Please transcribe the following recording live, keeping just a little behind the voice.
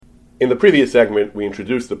In the previous segment, we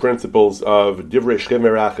introduced the principles of Divrei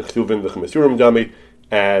Shchimerach Echsuvin V'Chemesurim Dami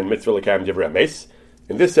and Mitzvah L'Kayim Divrei Ames.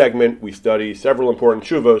 In this segment, we study several important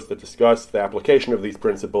shuvos that discuss the application of these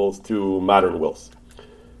principles to modern wills.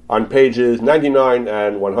 On pages 99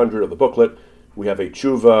 and 100 of the booklet, we have a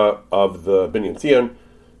tshuva of the Binyan Tzion.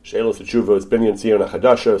 She'elas tshuva is Binyan Tzion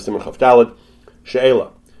Achadasha, Simon Chavdalad.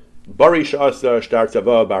 She'ela, Bari Sha'asa Shtar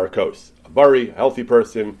Tzava Barakos. A Bari, a healthy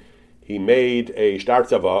person, he made a Shtar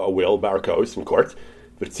Tzava, a will, Barakos, in court.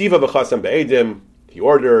 V'tziva v'chasam be'edim, he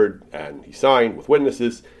ordered and he signed with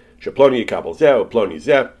witnesses. Sheploni yikabel zeh, ploni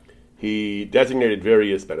zeh. He designated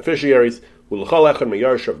various beneficiaries. U'l'chol echad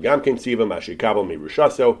me'yarshav gam kein tziva mashi yikabel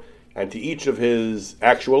me'rushaso. And to each of his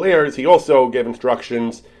actual heirs, he also gave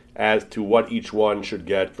instructions as to what each one should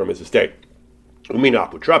get from his estate. Umina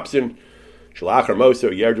aputrapsin, shalachar moso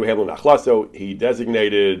yerdu helu nachlaso. He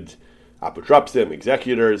designated aputrapsim,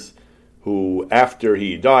 executors, who after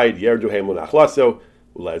he died, yerdu helu nachlaso,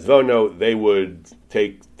 ulezvono, they would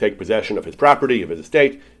take possession of his property, of his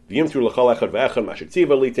estate, v'yimtru l'chol echad ve'echad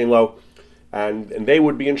mashitziva litin lo, and they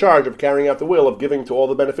would be in charge of carrying out the will of giving to all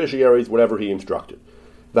the beneficiaries whatever he instructed.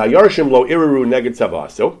 V'yarshim lo iriru neged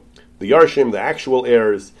tzavaso. The yarshim, the actual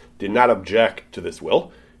heirs, did not object to this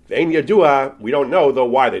will. V'ein yadua, we don't know though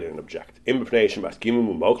why they didn't object. Is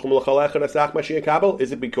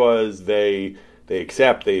it because they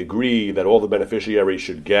accept, they agree that all the beneficiaries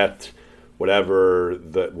should get whatever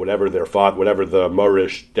the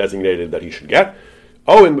Morish designated that he should get?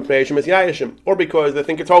 Or because they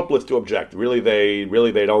think it's hopeless to object. Really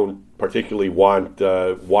they don't particularly want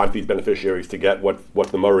these beneficiaries to get what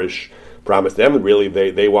the Morish promised them, and really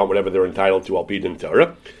they want whatever they're entitled to al pi din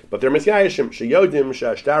Torah. But they're misyayishim sheyodim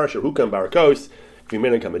she'ashtara sherhukam barakos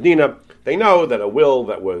v'minan kamadina. They know that a will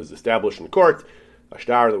that was established in court, a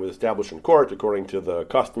shtar that was established in court according to the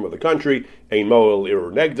custom of the country, ein moel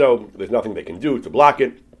irur negdo, there's nothing they can do to block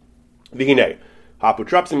it. V'hinei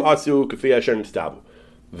haputrapsim asu k'fi asher nistabu.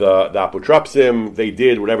 The aputrapsim, they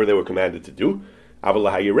did whatever they were commanded to do.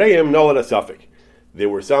 Aval hayireim nolan asafik. There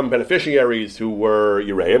were some beneficiaries who were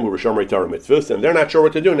Yireim, who were Shomrei Torah mitzvahs, and they're not sure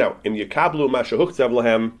what to do now. In Yekablu Mashahukzav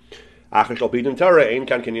Lahem, Achash Alpidin Torah, Ein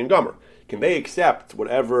Kan Kinyan Gomer. Can they accept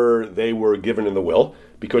whatever they were given in the will,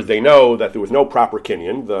 because they know that there was no proper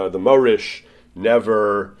Kinyan? The Morish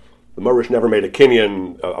never made a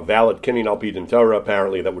Kinyan, a valid Kinyan Alpidin Torah,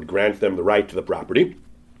 apparently, that would grant them the right to the property.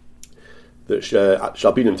 The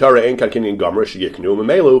Shalpidin Torah Ein Kan Kinyan Gomer, Sheyiknu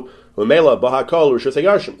Memelu. Umela Bahakol Rishus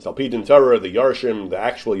Yarshim. Salpidin Torah, the Yarshim, the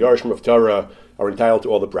actual Yarshim of Torah, are entitled to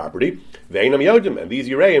all the property. Veinam Yodim, and these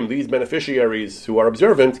Yireim, these beneficiaries who are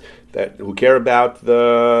observant, who care about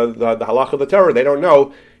the halach of the Torah, they don't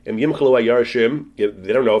know. Im Yimchalu Yarshim,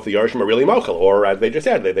 they don't know if the Yarshim are really mochel, or as they just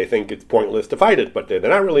said, they think it's pointless to fight it, but they're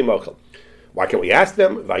not really mochel. Why can't we ask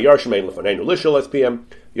them? Vayarshim ein lefaneinu lishul SPM.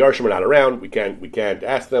 The Yarshim are not around. We can't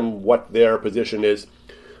ask them what their position is.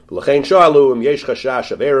 Is there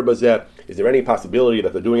any possibility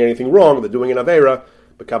that they're doing anything wrong? They're doing an avera,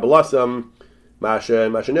 but Kabbalasam,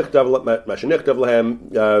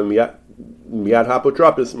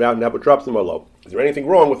 is there anything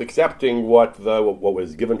wrong with accepting what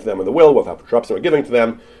was given to them in the will, what Haputrapsim are giving to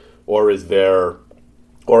them, or are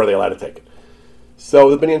they allowed to take it?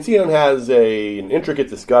 So the Binyan Tzion has an intricate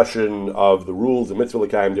discussion of the rules of Mitzvah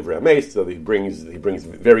L'Kayim Divrei Ames. So he brings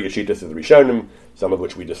various shittas of the Rishonim, some of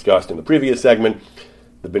which we discussed in the previous segment.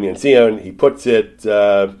 The Binyan Tzion, he puts it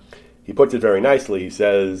very nicely. He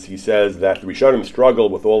says that the Rishonim struggle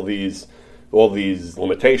with all these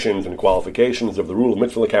limitations and qualifications of the rule of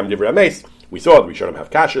Mitzvah L'Kayim Divrei Ames. We saw the Rishonim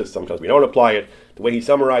have kashas. Sometimes we don't apply it. The way he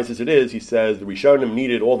summarizes it is, he says the Rishonim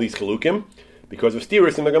needed all these chilukim because of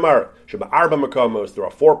stirus in the Gemara. Arba makomos, there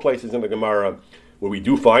are 4 places in the Gemara where we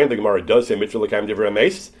do find the Gemara does say Mitzvah L'Kayim Divrei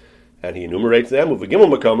Ames, and he enumerates them. Uv'gimel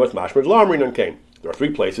makomos mashmad la'amrin on kain. There are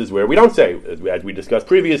 3 places where we don't say, as we discussed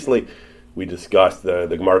previously. We discussed the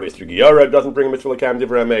Gemara of Istri Giyara doesn't bring Mitzvah L'Kayim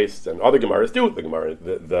Divrei Ames, and other Gemaras do. The Gemara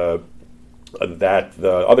the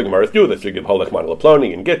other Gemaras do. The Sugya of Holech Man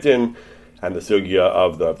Laploni and Gittin, and the Sugya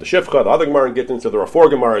of the Shifcha, the other Gemara in Gittin. So there are 4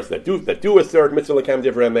 Gemaras that do assert Mitzvah L'Kayim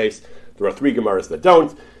Divrei Ames. There are 3 Gemaras that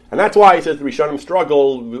don't, and that's why he says the Rishonim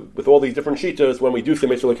struggle with all these different shittas when we do say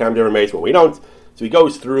Mitzvah L'Kayim Divrei Ames, when we don't. So he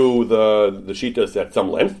goes through the shittas at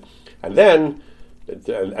some length, and then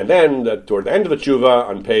toward the end of the tshuva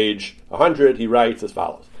on page 100 he writes as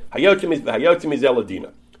follows: Hayotim izel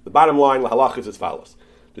adina. The bottom line lahalach is as follows: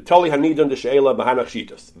 The Toli Hanidon de She'ela B'Hanach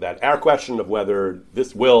Shitas, that our question of whether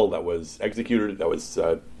this will that was executed, that was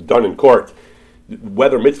done in court,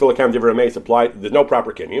 whether Mitzvah L'Kayim Divrei Ames applies, there's no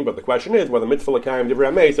proper kinyan, but the question is whether Mitzvah L'Kayim Divrei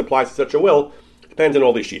Ames applies to such a will, depends on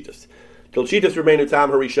all these shitas. Till Shitas Rebbeinu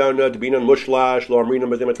Tam Harishona to be non Mushlash Lo Amrina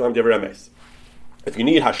Mazimat Lam Dever Emes. If you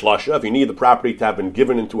need hashlasha, if you need the property to have been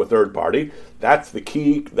given into a third party, that's the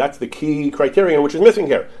key criterion which is missing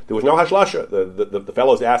here. There was no hashlasha. The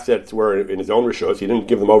fellow's assets were in his own rishos. He didn't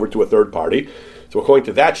give them over to a third party. So according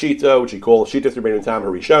to that shita, which he calls Shitas Rebbeinu Tam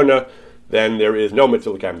Harishona, then there is no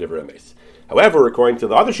mitzvah l'kayim divrei emes. However, according to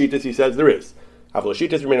the other shitas, he says there is. Avla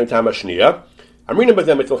Shitas Rebbeinu Tam Hashniya, Amrina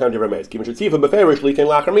Bazem mitzvah l'kayim divrei emes. Kivin shetziva beferish litin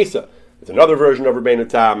lachar misa. It's another version of Rebbeinu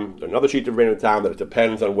Tam, another shita of Rebbeinu Tam that it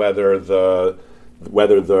depends on whether the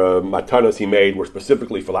matanos he made were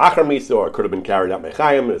specifically for la'achar misa or could have been carried out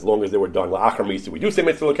mechayim. As long as they were done la'achar misa, we do say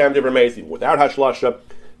mitzvah l'kayim divrei emes even without hashlasha.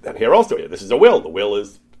 Then here also, this is a will. The will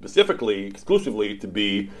is specifically, exclusively to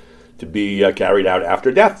be carried out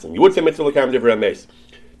after deaths, and you would say mitzvah l'kayim divrei emes.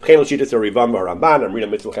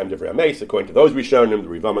 According to those Rishonim, the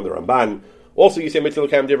Rivam and the Ramban, also you say mitzvah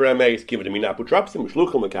l'kayim divrei emes. Give it to mina putrapsim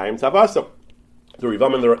shluchim l'kayim tzavaso. The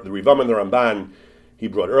Rivam and the Ramban he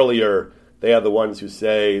brought earlier. They are the ones who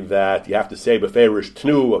say that you have to say beferish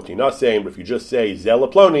tnu or tinasein, but if you just say zel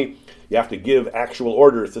ploni, you have to give actual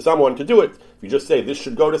orders to someone to do it. If you just say this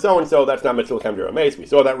should go to so and so, that's not mitzvah l'kayim divrei emes. We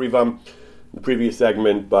saw that Rivam in the previous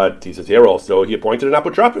segment, but he says here also he appointed an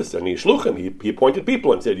apotropos and he shluchim. He appointed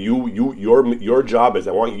people and said, your job is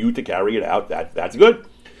I want you to carry it out. That's good.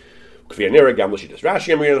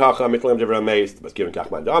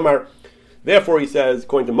 Therefore, he says,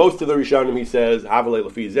 according to most of the Rishonim, he says, Avalei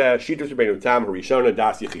lefizeh, Shitas Rebbeinu Tam, Harishona,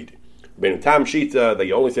 Das Yechid. Rebbeinu Tam Shita,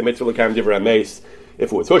 they only say mitzvah l'kayim divrei emes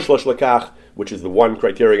if it was hushlosh l'kach, which is the one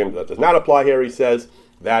criterion that does not apply here, he says,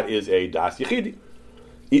 that is a Das Yechid.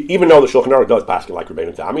 Even though the Shulchan Aruch does paskin like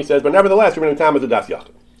Rebbeinu Tam, he says, but nevertheless, Rebbeinu Tam is a Das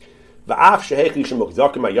Yechid. V'af shehechi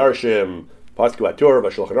shemuchzakim ha'yarshim, pasku atur,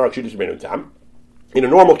 v'Shulchan Aruch Shitas Rebbeinu Tam. In a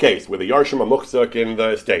normal case, where the Yarshim are muchzak in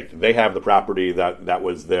the estate, they have the property that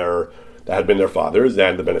had been their fathers,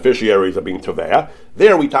 and the beneficiaries are being Tovea.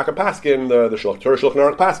 There we talk a paskin, the Shulchan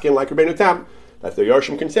Aruch paskin, like Rebbeinu Tam, that the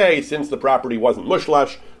Yarshim can say, since the property wasn't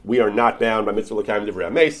mushlash, we are not bound by mitzvah l'kayim divrei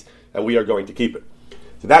emes, and we are going to keep it.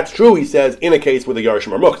 So that's true, he says, in a case where the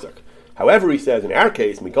Yarshim are muchzak. However, he says, in our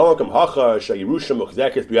case, Mikolakim hacha Yerusha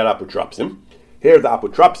muchzekes b'yad apotropsim. Here the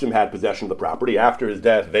apotropsim had possession of the property. After his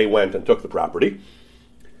death, they went and took the property.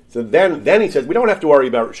 So then he says, we don't have to worry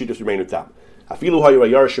about Shitas Rebbeinu Tam. Even if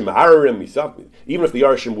the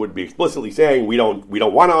Yarshim would be explicitly saying we don't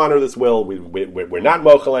want to honor this will, we're not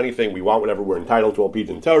mochel anything, we want whatever we're entitled to al pi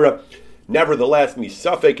din Torah. Nevertheless,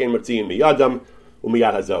 misafek en matziin miyadam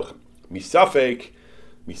umiyad hazochem. Misafek,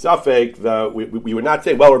 we would not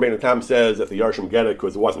say, well, Rebbeinu Tam says that the Yarshim get it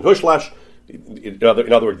because it wasn't hushlesh. In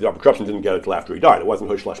other words, the Apotropsim didn't get it till after he died. It wasn't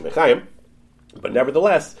hushlesh mechayim. But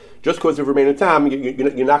nevertheless, just because of Rebbeinu Tam,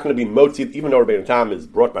 you're not going to be motzi, even though Rebbeinu Tam is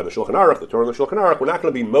brought by the Shulchan Aruch, the Torah of the Shulchan Aruch, we're not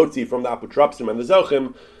going to be motzi from the Apotropsim and the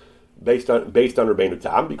Zochim based on Rebbeinu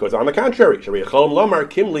Tam, because on the contrary, many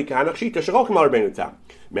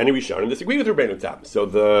Rishonim disagree with Rebbeinu Tam.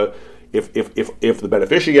 So if the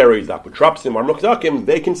beneficiaries, the Apotropsim, are Mukzakim,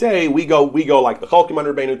 they can say, we go like the Cholkim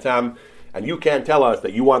under Rebbeinu Tam, and you can't tell us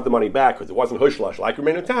that you want the money back because it wasn't hushlush like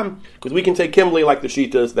Rebbeinu Tam, because we can say Kimli like the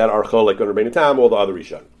Shitas that are Cholek under Rebbeinu Tam or the other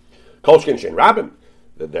Rishon. Kolshkin Shein Rabbim.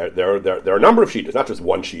 There are a number of Shitas, not just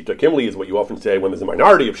one Shita. Kimli is what you often say when there's a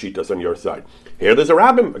minority of Shitas on your side. Here there's a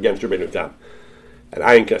Rabbim against Rebbeinu Tam. And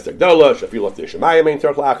Ayin Kesek Dola, Shafilat Shemayim Ein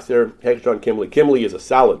Tzarch Lachzer, Hechshon Kimli. Kimli is a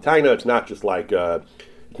solid taina. It's not just like a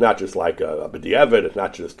b'diavad. It's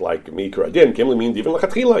not just like Mikra Adin. Kimli means even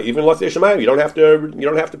lachatchila, even Lasei Shemayim. You don't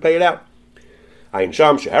have to pay it out. Ayin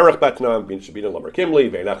Sham Sheherach Batnam Bin Shabina Lamer Kimli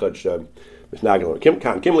Veinachad Mishnagel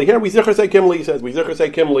Kan Kimli. Here we zicher say Kimli. He says we zicher say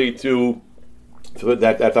Kimli so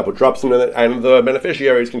that Apotropsim and the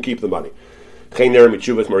beneficiaries can keep the money. Cheiner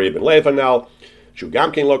Mitshuvas Maria Ben Levan now.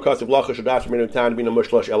 Shugamkin lo kasev lacha shadash Rebbeinu Tam bina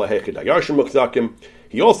mushlosh ela hechid hayarshim mukzakim.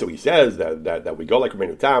 He says that we go like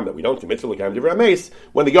Rebbeinu Tam, that we don't do mitzvah l'kayim divrei emes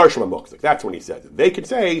when the yarshim are mukzak. That's when he says it. They could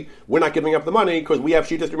say we're not giving up the money because we have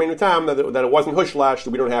shitas Rebbeinu Tam that it wasn't hushlash,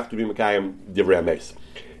 so we don't have to be mekayim divrei emes.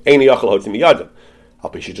 Eini yachal hotzim miyadam. Al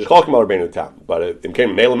pi shitas cholkim al Rebbeinu Tam. But it came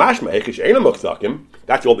neila mashma echish eina mukzakim.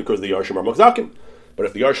 That's all because the yarshim are mukzakim. But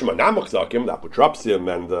if the yarshim are not mukzakim, the apotropsim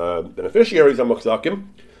and the beneficiaries are mukzakim.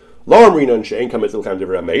 We're not going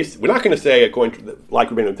to say, according to like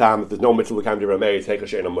Rebbeinu Tam, that there's no mitzvah l'kayim divrei emes,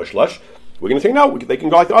 heikashein mushlush. We're going to say no. They can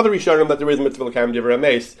go like the other Rishonim that there is mitzvah l'kayim divrei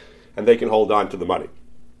emes, and they can hold on to the money.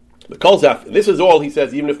 The Kolzaf, this is all he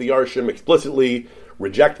says. Even if the Yarshim explicitly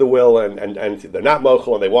reject the will and they're not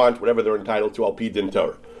mochel and they want whatever they're entitled to al pi din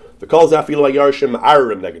Torah. The Kolzaf ilu Yarshim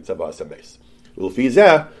arim neged tzavas emes.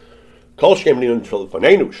 Ulfizeh kol shem ninun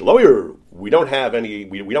telefonenu shloyer we don't have any.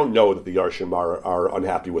 We don't know that the Yarshim are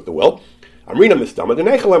unhappy with the will. Amrina mistama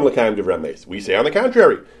denechalem l'kayim divrei meis. We say on the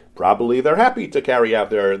contrary, probably they're happy to carry out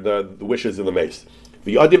the wishes of the mace.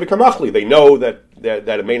 The adiv kamachli, they know that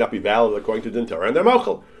it may not be valid according to din Torah, and they're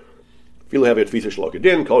mochel. Feel have it fisa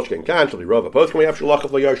shlokadin kol shken kan shli rova post. Can we have shalachah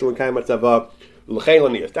v'yarshul and kayim matzava l'chein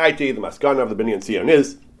lanias daiti? The maskana of the binyan sion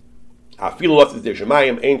is afilu lotzis de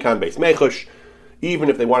shemayim ein kan beis mechush. Even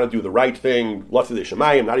if they want to do the right thing, lotzis de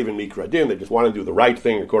shemayim, not even mikra din, they just want to do the right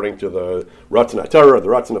thing according to the ratzon HaTorah, the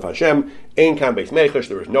ratzon of Hashem. Ein kan beis mechush.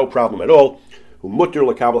 There is no problem at all. Umutter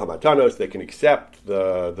lekabel hamatanos. They can accept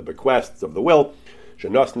the bequests of the will.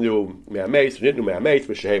 Shenasnu me'ameis, shenitnu me'ameis,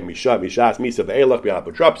 v'shehem mishas misa ve'elach b'yad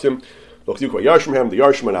apotropsim. The Yarshim and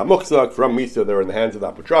Muchzak from Misa, they're in the hands of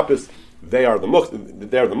the Apotropis. They're the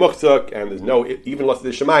Muchzak, and there's no, even less the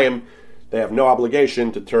Shemayim, they have no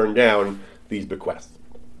obligation to turn down these bequests.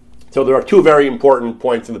 So there are two very important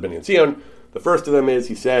points in the Binyan Tzion. The first of them is,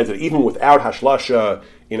 he says that even without Hashlasha,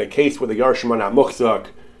 in a case where the Yarshim and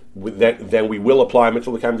Muchzak, then we will apply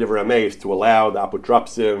Mitzvah L'Kayim Divrei Hameis to allow the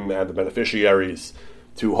Apotropsim and the beneficiaries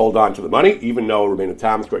to hold on to the money, even though Rabbeinu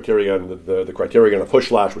Tam's criterion, the criterion of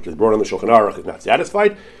Hushlash, which is brought on the Shulchan Aruch, is not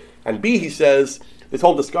satisfied. And B, he says, this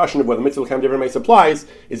whole discussion of whether Mitzvah L'Kayim Divrei Hameis applies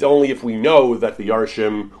is only if we know that the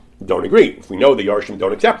Yarshim don't agree. If we know the Yarshim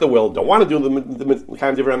don't accept the will, don't want to do the Mitzvah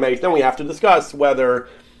L'Kayim Divrei Hameis, then we have to discuss whether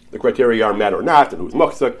the criteria are met or not, and who's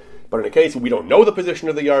Muchzak. But in a case where we don't know the position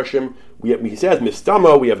of the Yarshim, he says,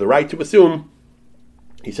 Mistama, we have the right to assume,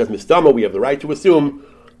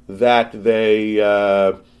 that they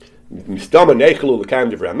mistama neichelu l'kayim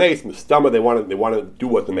divrei hameis. Mistama, they want to do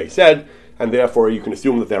what the mace said, and therefore you can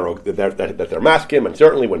assume that they're maskim. And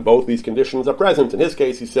certainly when both these conditions are present, in his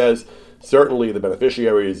case, he says certainly the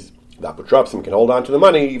beneficiaries, the apotropsim, can hold on to the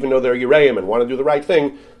money even though they're Yereim and want to do the right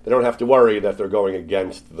thing. They don't have to worry that they're going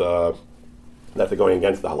against the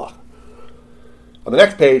halach. On the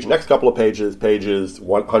next page, next couple of pages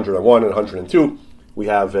 101 and 102, we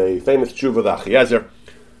have a famous tshuva of Achiezer.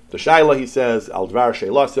 The Shaila, he says, Al Dvar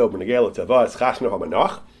Sheilaso B'Negel Tzava Es Chashno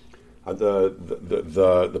HaManach.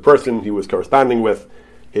 The person he was corresponding with,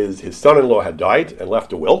 his son-in-law had died and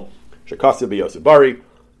left a will. Shekasav B'Yosef Bari.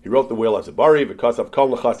 He wrote the will as a bari. V'Kasav Kol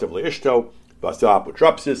Nechasav Le'Ishto V'Asa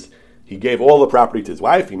Apotropsis. He gave all the property to his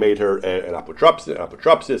wife. He made her an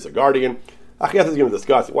apotropsis, a guardian. Achiezer is going to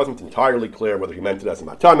discuss. It wasn't entirely clear whether he meant it as a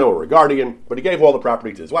matana or a guardian, but he gave all the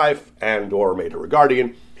property to his wife and or made her a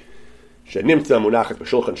guardian.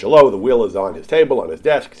 The will is on his table, on his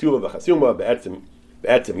desk. He wrote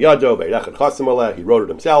it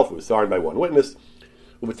himself. It was signed by one witness.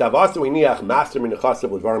 One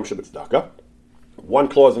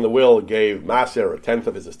clause in the will gave Maser a tenth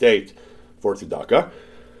of his estate for tzedakah.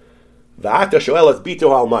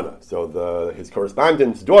 So his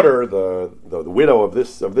correspondent's daughter, the widow of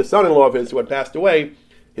this son-in-law of his who had passed away,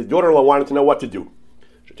 his daughter-in-law wanted to know what to do.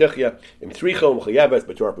 She's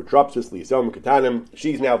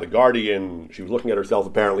now the guardian. She was looking at herself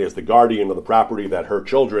apparently as the guardian of the property that her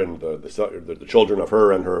children, the children of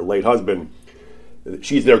her and her late husband,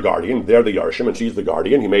 she's their guardian. They're the Yarshim, and she's the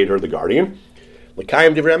guardian. He made her the guardian. Should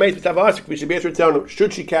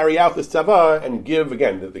she carry out this tzava and give,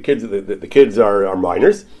 again, the kids are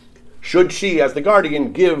minors, should she, as the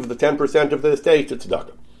guardian, give the 10% of the estate to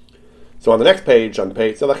tzedakah? So on the next page, so the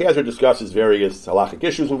Achiezer discusses various halachic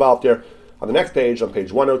issues involved here. On the next page, on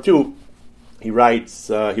page 102, he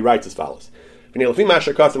writes as follows. She would have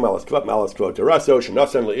to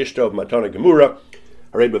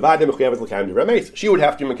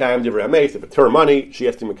Mekayim Divrei Hameis. If it's her money, she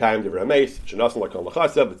has to Mekayim Divrei Hameis.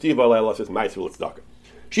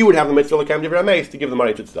 She would have the mitzvah L'Kayim Divrei Hameis to give the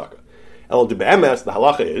money to tzedakah. The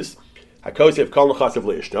halacha is, the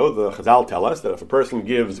Chazal tell us that if a person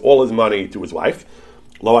gives all his money to his wife,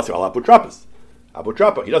 lo asur al apotropos.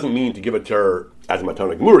 Apotropa, he doesn't mean to give it to her as a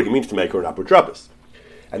matana gemura, he means to make her an apotropos.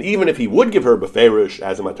 And even if he would give her beferish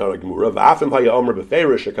as a matana gemura, v'afim haya omer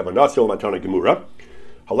beferish a kavanasil matana gemura,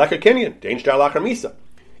 halekha kenyan, dein shtar lachar misa.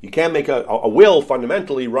 You can't make a will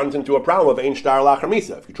fundamentally runs into a problem of ein shtar lachar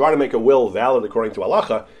misa. If you try to make a will valid according to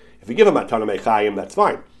halacha, if you give a matana mechayim, that's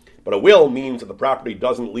fine. But a will means that the property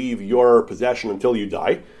doesn't leave your possession until you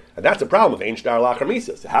die, and that's a problem of ein shtar lachar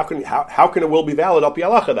misa. So how can a will be valid al pi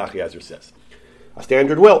halacha? The Achiezer says a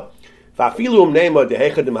standard will.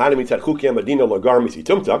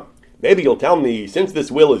 Maybe you'll tell me, since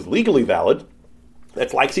this will is legally valid,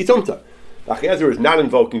 that's like situmta. The Achiezer is not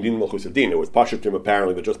invoking din malchus din. It was pashut to him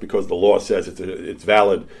apparently that just because the law says it's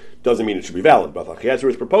valid doesn't mean it should be valid. But the Achiezer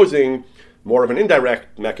is proposing more of an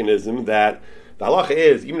indirect mechanism that the halacha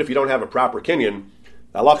is, even if you don't have a proper kinyan,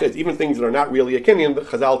 The halacha is even things that are not really a kinyan. The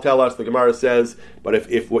Chazal tell us, the Gemara says, but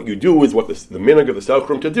if what you do is what the minhag of the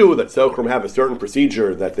Sochrim to do, that Sochrim have a certain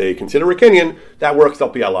procedure that they consider a kinyan, that works al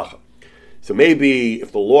pi halacha. So maybe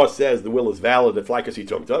if the law says the will is valid, it's like a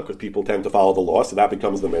situmta, because people tend to follow the law, so that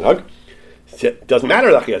becomes the minhag. It doesn't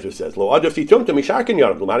matter, the Chiezer says. Lo adav situmta mishar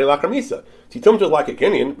kinyan, l'mani lachramisa. Situmta is like a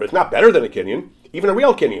kinyan, but it's not better than a kinyan. Even a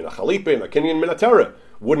real kinyan, a chalipin, a kinyan min haTorah,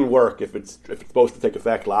 wouldn't work if it's supposed to take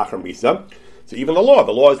effect lachramisa. So even the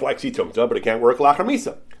law is like situmta, but it can't work lachar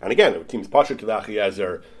misa. And again, it seems pasha to the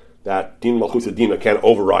Achiezer that din malchus dina can't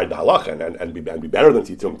override the halacha and be better than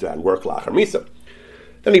situmta and work lachar misa.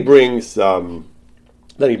 Then he brings some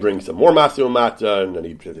more masu mata, and then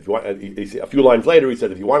he says, if you want, a few lines later, he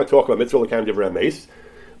said, if you want to talk about mitzvah l'kam divrei meis,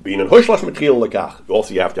 being in hushlash matchil l'kach,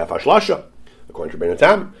 also you have to have hashlasha, according to Rebbeinu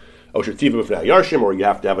Tam, or you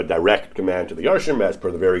have to have a direct command to the yarshim, as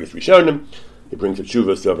per the various rishonim. He brings the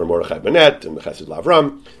tshuvas of Mordechai Benet and the Chesed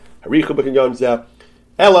Lavram, Harichu b'Kinyon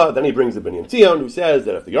Ella. Then he brings the Binyan Tzion, who says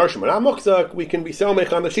that if the Yarshim are not mukzak, we can be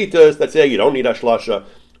somech on the shitas that say you don't need ashlasha,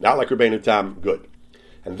 not like Rebbeinu Tam. Good.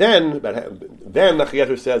 And then the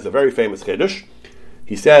Chiezer says a very famous chiddush.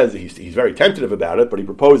 He says he's very tentative about it, but he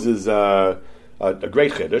proposes a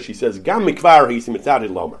great chiddush. He says Gam mikvar hisim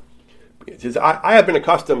mitzadid lomer. He says I have been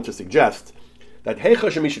accustomed to suggest that any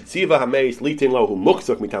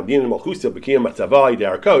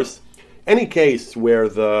case where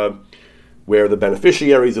the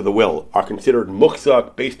beneficiaries of the will are considered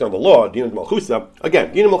muksak based on the law, din malchusa.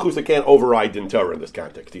 Again, din malchusa can't override din Torah in this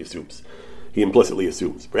context. He implicitly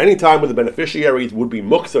assumes. But any time where the beneficiaries would be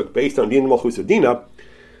muksak based on din malchusa dina,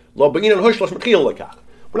 we're not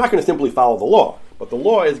going to simply follow the law, but the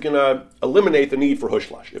law is going to eliminate the need for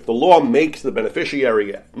hushlash. If the law makes the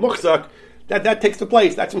beneficiary muksak, that takes the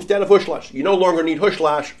place. That's instead of hushlash. You no longer need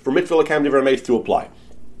hushlash for mitzvah l'kam divrei meis to apply.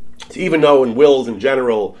 So even though in wills in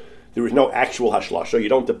general there is no actual hashlasha, you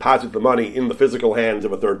don't deposit the money in the physical hands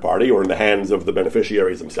of a third party or in the hands of the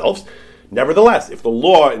beneficiaries themselves. Nevertheless, if the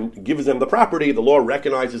law gives them the property, the law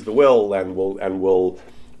recognizes the will and will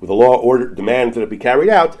with the law order demands that it be carried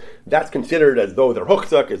out. That's considered as though they're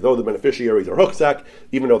hukzak, as though the beneficiaries are hukzak,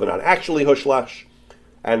 even though they're not actually hushlash.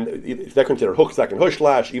 And they're considered hukzak and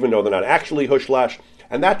hushlash, even though they're not actually hushlash,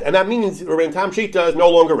 and that means Rebbeinu Tam Shita is no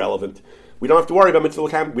longer relevant. We don't have to worry about mitzvah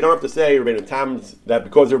l'kam. We don't have to say Rebbeinu Tam's that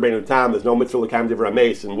because of Rebbeinu Tam there's no mitzvah l'kam divrei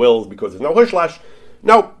meis and wills because there's no hushlash.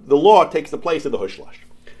 No, the law takes the place of the hushlash.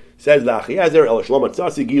 Says the Achiezer el shlom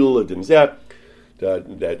atzasi gilul dimzeh.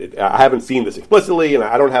 I haven't seen this explicitly, and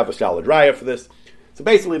I don't have a solid raya for this. So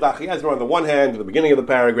basically, the Achiezer, on the one hand, at the beginning of the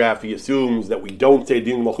paragraph, he assumes that we don't say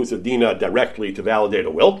din malchus dina directly to validate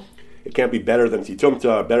a will. It can't be better than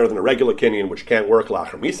situmta, better than a regular kinyan, which can't work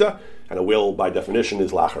lachar misa, and a will, by definition,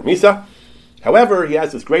 is lachar misa. However, he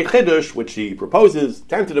has this great chiddush, which he proposes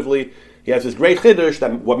tentatively. He has this great chiddush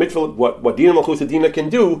that what din malchus dina can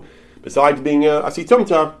do, besides being a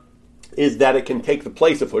situmta, is that it can take the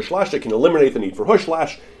place of hushlash. It can eliminate the need for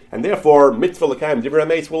hushlash, and therefore mitzvah l'kayim divrei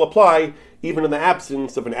meis will apply even in the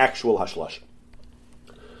absence of an actual hushlash.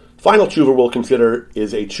 Final tshuva we'll consider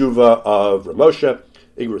is a tshuva of Rav Moshe,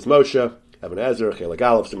 Igros Moshe, Even Ezer, Chelik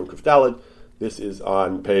Aleph, Simon Kuf Daled. This is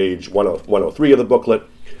on page 103 of the booklet.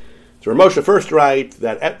 So Rav Moshe first writes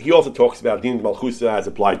that he also talks about din malchusa as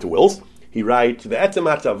applied to wills. He writes the etzem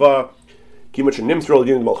hatzava kimach nimsrol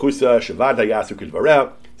din malchusa shevad hayasu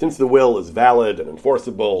kidvareh. Since the will is valid and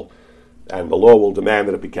enforceable, and the law will demand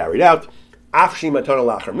that it be carried out, afshi matana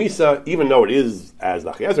lachar misa, even though it is, as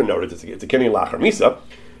the Achiezer noted, it's a kinyan lachar misa,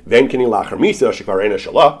 then kinyan lachar misa shekvarena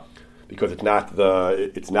shalah, because it's not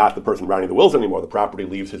the person writing the wills anymore. The property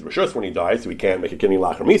leaves his rishus when he dies, so he can't make a kinyan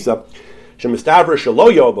lachar misa. Shemistaver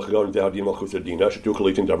shaloyo b'chagon dehadim malchus dina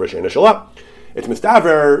shetuchalitin davar sheina shalah. It's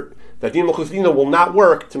mistaver that din malchus dina will not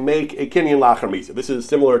work to make a kinyan lachar misa. This is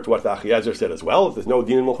similar to what the Achiezer said as well. If there's no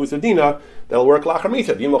din malchus dina, that'll work lachar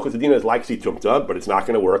misa. Din malchus dina is like situmta, but it's not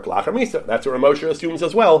going to work lachar misa. That's what Rav Moshe assumes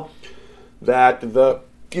as well, that the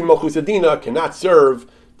din malchus dina cannot serve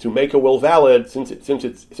to make a will valid, since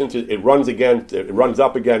it runs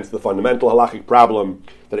up against the fundamental halachic problem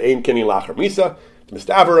that ain't kinyan lachar misa.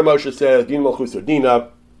 Mistaver Rav Moshe says din malchus dina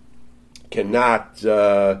cannot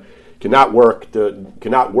work to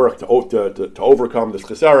overcome this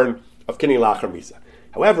chesaron of kinyan lachar misa.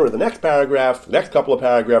 However, the next couple of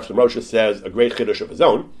paragraphs, Rav Moshe says a great chiddush of his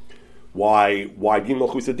own. Why din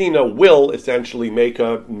malchus dina will essentially make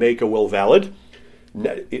a will valid.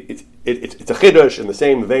 It's a chiddush in the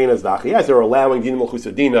same vein as the Achiezer, allowing din malchus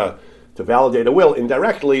dina to validate a will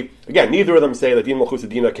indirectly. Again, neither of them say that din malchus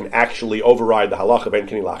dina can actually override the halacha of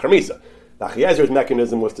kinyan lachar misa. The Achiezer's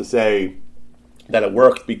mechanism was to say that it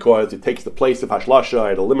works because it takes the place of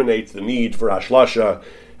hashlasha, it eliminates the need for hashlasha,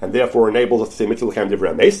 and therefore enables us to say mitzvah l'chaim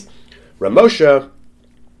divrei hameis. Ramosha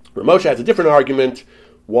has a different argument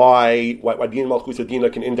why din malchus dina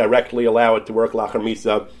can indirectly allow it to work lachar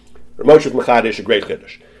misa. Ramosha's mechadish, a great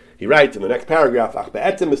chiddush. He writes in the next paragraph, Ach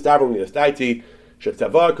be'etzem mistavron li'astaiti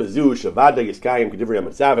shetzava kazu shavada yiskayim k'divrei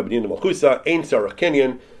hamatzava b'din malchusa ein sarach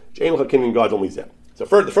kinyan she'ein l'cha kinyan gadol mizeh. So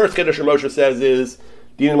the first chiddush Ramosha says is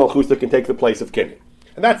din malchusa can take the place of kinyan.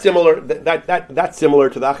 And that's similar. That's similar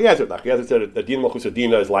to the Achiezer. The Achiezer said that din malchusa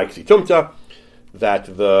dina is like situmta. That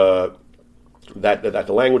the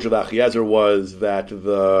language of the Achiezer was that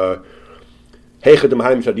the Ramosha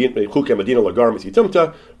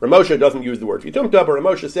doesn't use the word vitumta, but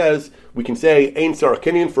Ramosha says we can say ein sarach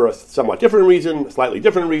kinyan for a somewhat different reason, a slightly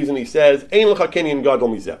different reason. He says ein l'cha kinyan gadol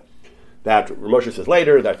mizeh. That Ramosha says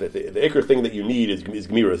later that the ikr thing that you need is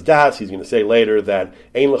gemiras das. He's going to say later that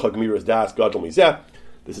ein l'cha gemiras das gadol mizeh.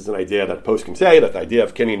 This is an idea that post can say that the idea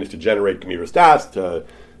of kinyan is to generate gemiras das, to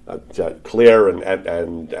clear and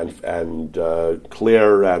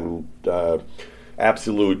clear and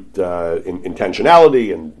absolute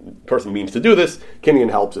intentionality, and person means to do this.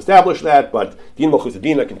 Kinyan helps establish that, but din malchus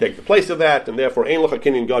dina can take the place of that, and therefore ein l'cha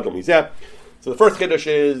kinyan gadol mizeh. So the first chiddush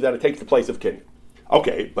is that it takes the place of kinyan.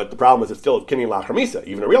 Okay, but the problem is it's still kinyan lachar misa.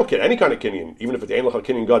 Even a real kinyan, any kind of kinyan, even if it's ein l'cha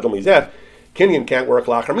kinyan gadol mizeh, kinyan can't work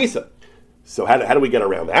lachar misa. So how do we get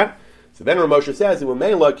around that? So then Ramosha says,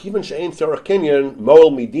 "U'meila kivan she'ein sarach kinyan moel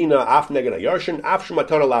midina af neged hayarshin af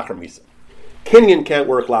shematana lachar misa." Kinyan can't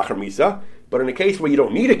work lachar misa, but in a case where you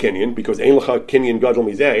don't need a kinyan, because ein l'cha kinyan gadol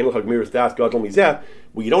mizeh, ein l'cha gemiras das gadol mizeh,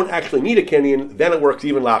 where you don't actually need a kinyan, then it works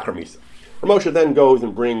even lachar misa. Ramosha then goes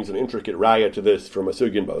and brings an intricate raya to this from a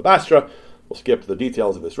sugya Baba Basra. We'll skip the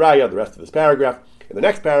details of this raya, the rest of this paragraph. In the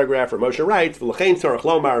next paragraph, Ramosha writes, "V'lechein sarach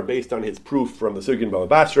lomar," based on his proof from the sugya Baba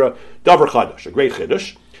Basra, davar chadash, a great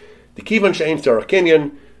chiddush. The kivan she'ein sarach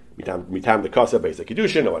kinyan, mitam the kasa beis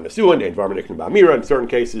kedushin, no anasuin, ein varman iknu ba'amira. In certain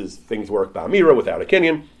cases, things work ba'amira without a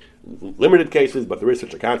kinyan. Limited cases, but there is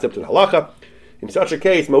such a concept in halacha. In such a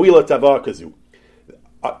case, mawila tava kazu,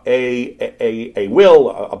 a will,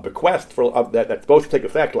 a bequest that's supposed to take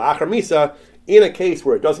effect la'achar misa, in a case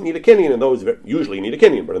where it doesn't need a kinyan, and those usually need a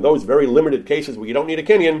kinyan, but in those very limited cases where you don't need a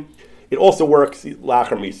kinyan, it also works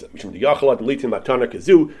la'achar misa.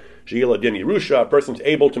 Din Yerusha, a person's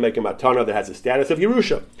able to make a matana that has the status of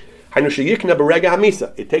Yerusha.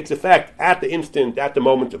 It takes effect at the instant, at the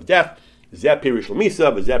moment of death. Zeh pirish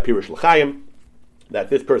l'misa, v'zeh pirish l'chaim.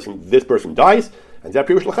 That this person dies, and zeh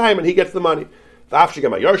pirish l'chaim, and he gets the money. A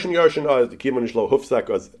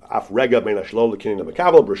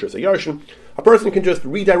person can just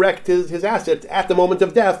redirect his assets at the moment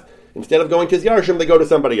of death. Instead of going to his yarshim, they go to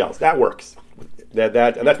somebody else. That works. And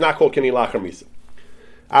that's not called kinyan lachar misa.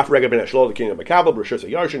 But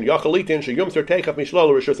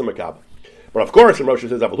of course, when Moshe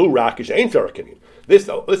says,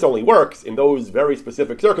 this only works in those very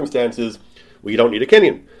specific circumstances where you don't need a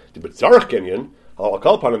kinyan. If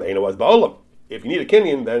you need a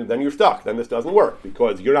kinyan, then you're stuck. Then this doesn't work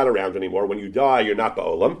because you're not around anymore. When you die, you're not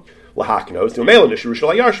ba'olam.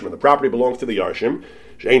 And the property belongs to the yarshim.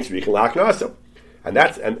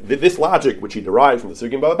 And this logic, which he derives from the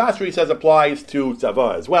Sugim Baba Basra, he says applies to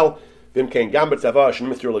tzava as well. Going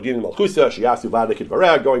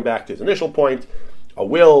back to his initial point, a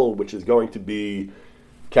will which is going to be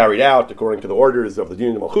carried out according to the orders of the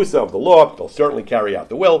Din Malchusa, of the law, they'll certainly carry out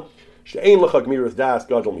the will. You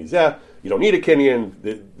don't need a kinyan.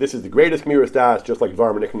 This is the greatest gemiras das, just like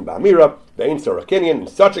Dvar Menikn Ba'amira. The Ein Sarach Kinyan. In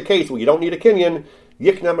such a case where you don't need a kinyan,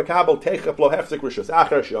 Yikna Makabel Techep Lo Hefzik Rishus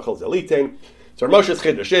Acher Shechel Zelitein. So Moshe's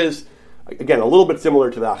chiddush is, again, a little bit similar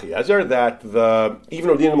to the Achiezer, that even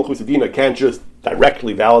though Din Malchus Dina can't just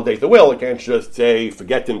directly validate the will, it can't just say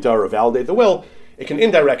forget Din Torah, validate the will, it can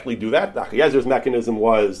indirectly do that. The Achiezer's mechanism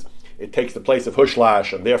was it takes the place of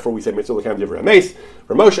Hushlash, and therefore we say Mitzvah L'Kam Divrei Hameis.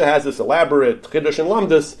 Ramosha has this elaborate chiddush and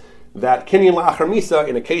lamdus that kinyan la'achar misa,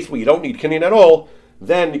 in a case where you don't need kinyan at all,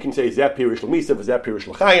 then you can say Zeh pirish l'misa v'zeh pirish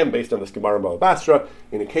l'chayim, based on this Gemara Baba Basra.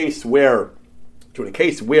 In a case where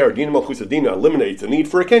Din Malchus Dina eliminates the need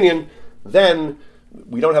for a kinyan, then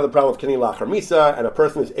we don't have the problem of kinyan la'achar misa, and a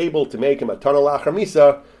person is able to make a matana la'achar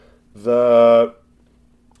misa, the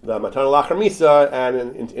matana la'achar misa,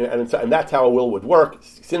 and that's how a will would work.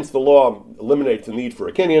 Since the law eliminates the need for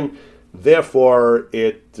a kinyan, therefore,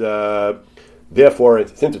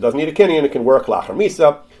 since it doesn't need a kinyan, it can work la'achar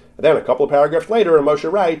misa. And then a couple of paragraphs later,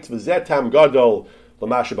 Moshe writes, "V'zeh tam gadol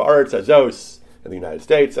l'mashe ba'aretz hazos." In the United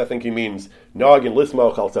States, I think he means nagin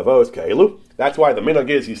lismo chal tzavos keilu. That's why the minhag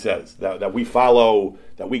is, he says, that we follow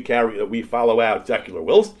out secular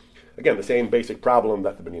wills. Again, the same basic problem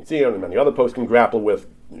that the Bnei Tzion and many other posts can grapple with.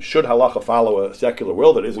 Should halacha follow a secular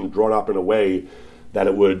will that isn't drawn up in a way that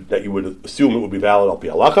you would assume it would be valid al pi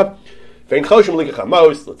halacha? Vein choshim likach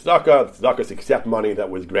the tzedakahs accept money that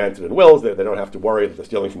was granted in wills. They don't have to worry that they're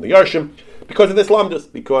stealing from the Yarshim because of this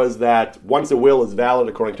lamdus, because that once a will is valid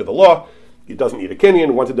according to the law, it doesn't need a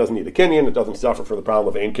kinyan. Once it doesn't need a kinyan, it doesn't suffer from the problem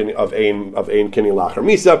of ein kinyan lachar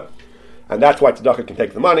misa. And that's why tzedakah can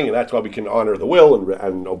take the money, and that's why we can honor the will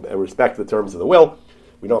and respect the terms of the will.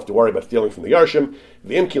 We don't have to worry about stealing from the Yarshim.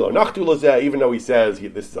 The imkilo nachtu lazeh, even though he says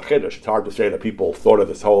this is a chiddush, it's hard to say that people thought of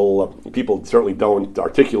this whole. People certainly don't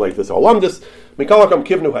articulate this whole lumdus. Mikolakam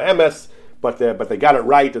kivnu ha'emes, but they got it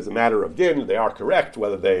right as a matter of din. They are correct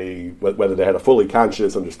whether they had a fully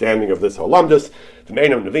conscious understanding of this whole lumdus. The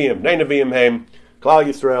meinam neviim, nei neviim heim, klal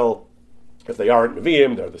Yisrael. If they aren't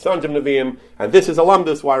Nevi'im, they're the sons of Nevi'im. And this is a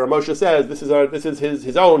lumdus, why Ramosha says this is his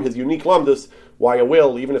unique lumdus, why a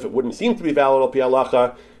will, even if it wouldn't seem to be valid al pi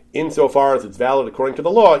halacha, insofar as it's valid according to the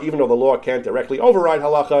law, even though the law can't directly override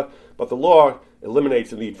halacha, but the law eliminates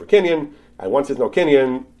the need for kinyan, and once there's no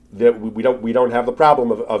kinyan, we don't have the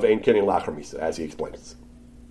problem of ein kinyan lachar misa, as he explains.